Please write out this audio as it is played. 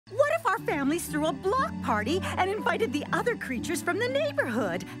Our families threw a block party and invited the other creatures from the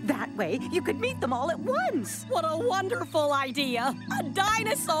neighborhood. That way, you could meet them all at once. What a wonderful idea! A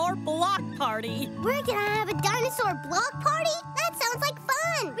dinosaur block party! We're gonna have a dinosaur block party? That sounds like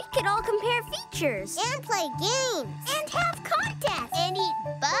fun! We could all compare features. And play games. And have contests. And eat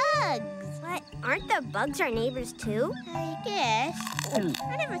bugs. But aren't the bugs our neighbors too? I guess.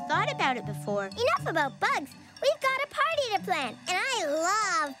 I never thought about it before. Enough about bugs. We've got a party to plan, and I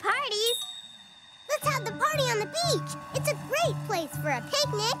love parties. Let's have the party on the beach. It's a great place for a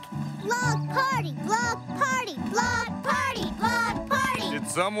picnic. Block party, block party, block party, block party. Did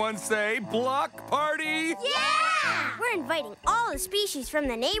someone say block party? Yeah! We're inviting all the species from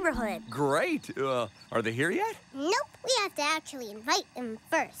the neighborhood. Great. Are they here yet? Nope, we have to actually invite them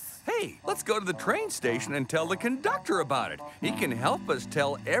first. Hey, let's go to the train station and tell the conductor about it. He can help us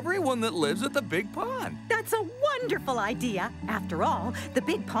tell everyone that lives at the big pond. That's a wonderful idea. After all, the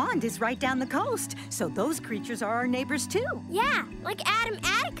big pond is right down the coast, so those creatures are our neighbors too. Yeah, like Adam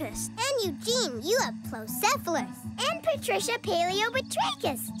Atticus. And Eugene, you have Plocephalus. And Patricia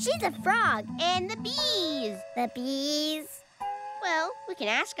Paleobatrachus. She's a frog. And the bees. The bees. Well, we can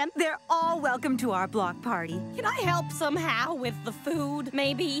ask them. They're all welcome to our block party. Can I help somehow with the food,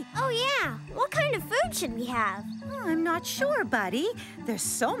 maybe? Oh, yeah. What kind of food should we have? Oh, I'm not sure, buddy. There's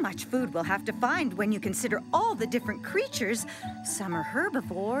so much food we'll have to find when you consider all the different creatures. Some are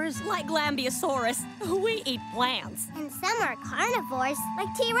herbivores. Like Lambeosaurus. We eat plants. And some are carnivores,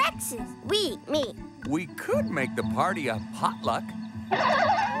 like T-Rexes. We eat meat. We could make the party a potluck.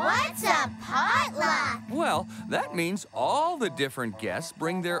 What's a potluck? Well, that means all the different guests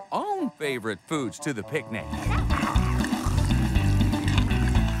bring their own favorite foods to the picnic.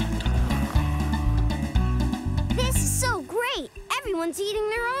 This is so great. Everyone's eating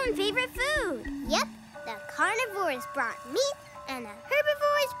their own favorite food. Yep, the carnivores brought meat and the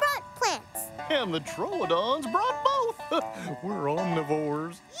herbivores brought plants. And the troodons brought both. We're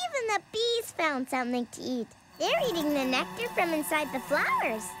omnivores. Even the bees found something to eat. They're eating the nectar from inside the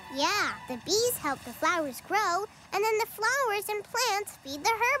flowers. Yeah, the bees help the flowers grow, and then the flowers and plants feed the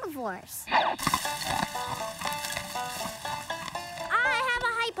herbivores. I have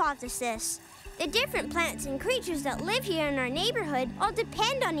a hypothesis. The different plants and creatures that live here in our neighborhood all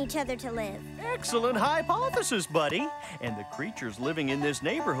depend on each other to live. Excellent hypothesis, buddy. And the creatures living in this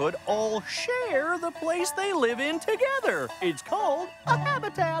neighborhood all share the place they live in together. It's called a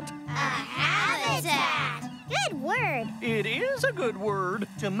habitat. A habitat! Good word. It is a good word.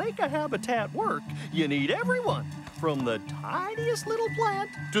 To make a habitat work, you need everyone, from the tiniest little plant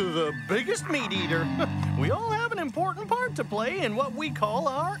to the biggest meat eater. We all have an important part to play in what we call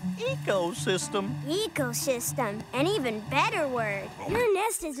our ecosystem. Ecosystem, an even better word. Your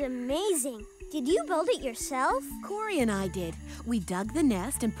nest is amazing. Did you build it yourself? Corey and I did. We dug the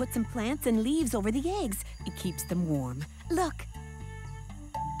nest and put some plants and leaves over the eggs. It keeps them warm. Look.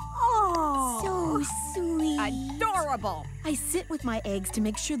 Oh, So sweet. Adorable. I sit with my eggs to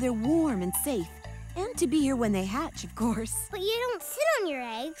make sure they're warm and safe. And to be here when they hatch, of course. but you don't sit on your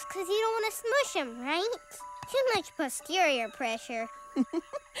eggs because you don't want to smush them, right? Too much posterior pressure.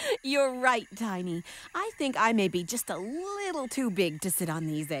 You're right, Tiny. I think I may be just a little too big to sit on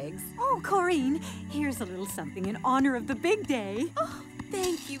these eggs. Oh, Corinne, here's a little something in honor of the big day. Oh,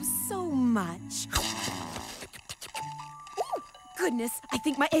 thank you so much. Oh, goodness, I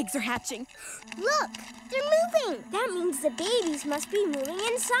think my eggs are hatching. Look, they're moving. That means the babies must be moving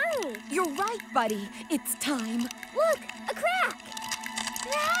inside. You're right, buddy. It's time. Look, a crack.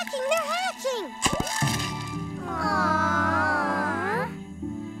 They're hatching, they're hatching. Aww.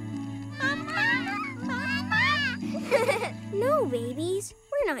 Mama. No, babies.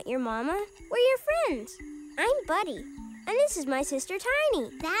 We're not your mama. We're your friends. I'm Buddy, and this is my sister Tiny.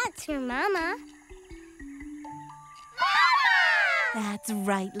 That's your mama. That's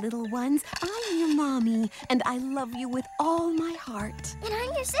right, little ones. I'm your mommy, and I love you with all my heart. And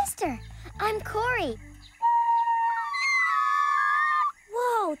I'm your sister. I'm Corey.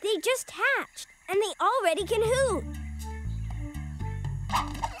 Whoa, they just hatched, and they already can hoot.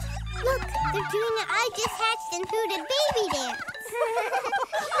 Look, they're doing an I just hatched and hooted baby dance.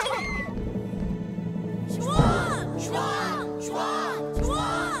 Schwang! Schwang! Schwang!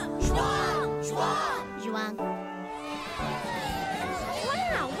 Schwang! Schwang! Schwang! Schwang.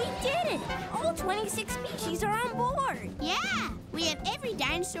 Wow, we did it! All 26 species are on board. Yeah, we have every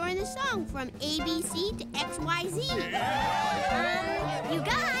dinosaur in the song from ABC to XYZ. You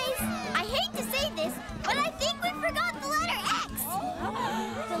guys, I hate to say this, but I think we forgot the letter X.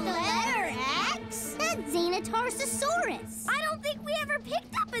 The letter X? That's Xenotarsosaurus. I don't think we ever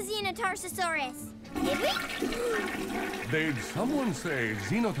picked up a Xenotarsosaurus. Did we? Did someone say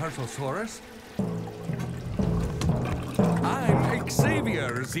Xenotarsosaurus? I'm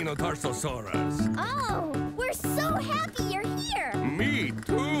Xavier Xenotarsosaurus. Oh, we're so happy you're here. Me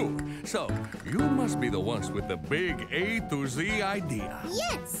too. So, you must be the ones with the big A to Z idea.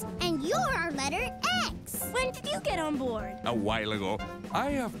 Yes, and you're our letter X. When did you get on board? A while ago,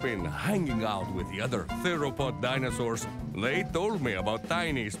 I have been hanging out with the other theropod dinosaurs. They told me about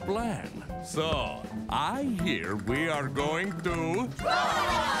Tiny's plan. So, I hear we are going to...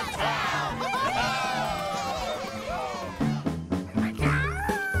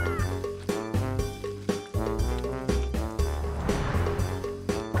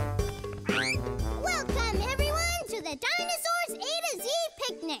 Welcome, everyone, to the Dinosaurs A to Z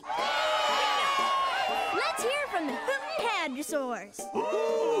picnic. Let's hear from the Hadrosaurs.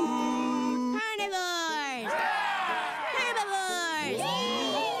 Carnivores! Herbivores!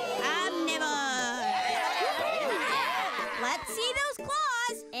 Omnivores! Let's see those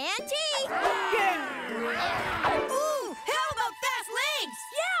claws and teeth. Ooh, how about fast legs?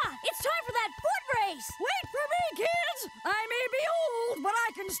 Yeah, it's time for that foot race. Wait for me, kids. I may be old, but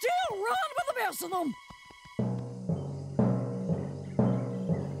I can still run with the best of them.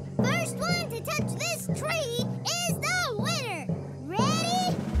 First one to touch this tree is the winner.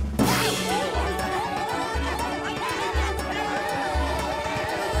 Ready?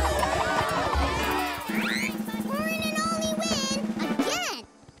 Warren and Ollie win again.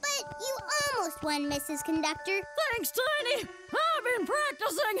 But you almost won, Mrs. Conductor. Thanks, Tiny. I've been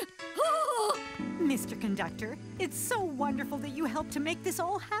practicing. Mr. Conductor, it's so wonderful that you helped to make this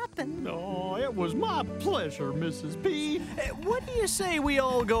all happen. Oh, it was my pleasure, Mrs. P. What do you say we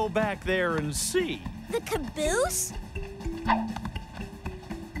all go back there and see? The caboose?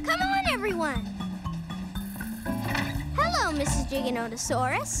 Come on, everyone. Hello, Mrs.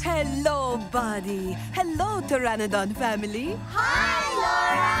 Giganotosaurus. Hello, buddy. Hello, Pteranodon family. Hi,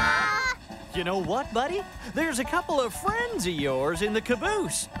 Laura. You know what, buddy? There's a couple of friends of yours in the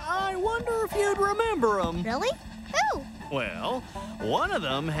caboose. I wonder if you'd remember them. Really? Who? Well, one of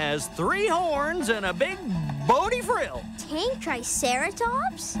them has 3 horns and a big bony frill. Tank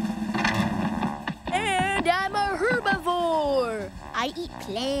Triceratops? And I'm a herbivore. I eat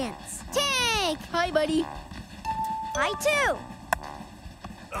plants. Tank! Hi, buddy. I too.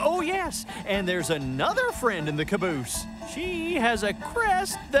 Oh, yes, and there's another friend in the caboose. She has a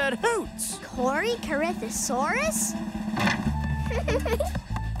crest that hoots. Cory Carithosaurus?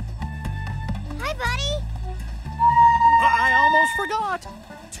 Hi, buddy. I almost forgot.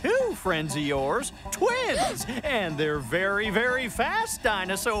 2 friends of yours, twins, and they're very, very fast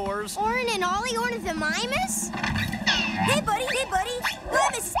dinosaurs. Orin and Ollie Ornithomimus? Hey, buddy. Hi,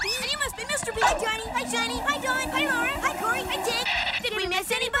 Mrs. B. And you must be Mr. B. Hi, Johnny. Hi, Shiny. Hi, Dawn. Hi, Laura. Hi, Cory. Hi, Tank. Did we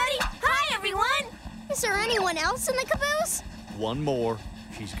miss anybody? Hi, everyone. Is there anyone else in the caboose? One more.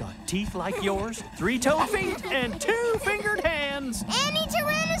 She's got teeth like yours, 3-toed feet, and 2-fingered hands. Annie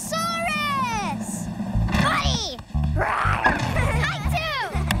Tyrannosaurus! Buddy! I too!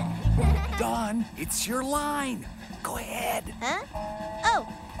 Dawn, it's your line. Go ahead. Huh? Oh,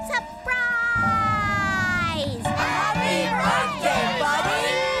 surprise! Happy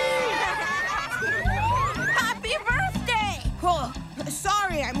Happy birthday! Oh,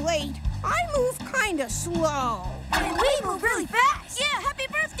 sorry I'm late. I move kind of slow. And we move really fast. Yeah, happy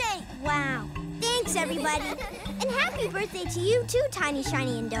birthday! Wow. Thanks, everybody. And happy birthday to you too, Tiny,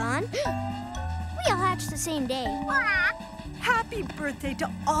 Shiny, and Dawn. We all hatched the same day. Happy birthday to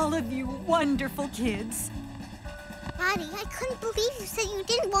all of you wonderful kids. Buddy, I couldn't believe you said you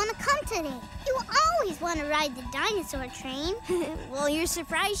didn't want to come today. You always want to ride the dinosaur train. Well, your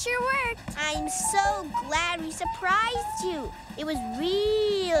surprise sure worked. I'm so glad we surprised you. It was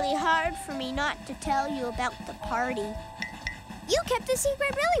really hard for me not to tell you about the party. You kept the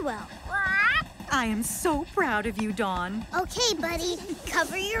secret really well. I am so proud of you, Dawn. Okay, buddy,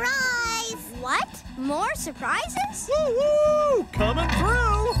 cover your eyes. What? More surprises? Woo-woo! Coming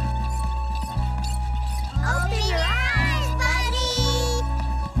through! Open your eyes, buddy!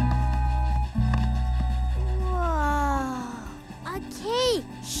 Whoa. A cake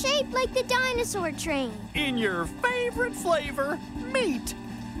shaped like the dinosaur train. In your favorite flavor, meat.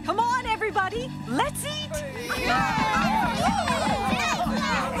 Come on, everybody, let's eat.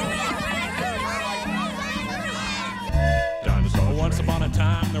 Once upon a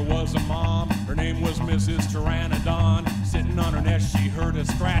time there was a mom. Her name was Mrs. Pteranodon. Sitting on her nest she heard a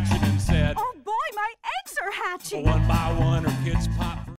scratching and said, Oh boy, my eggs are hatching. one by one her kids popped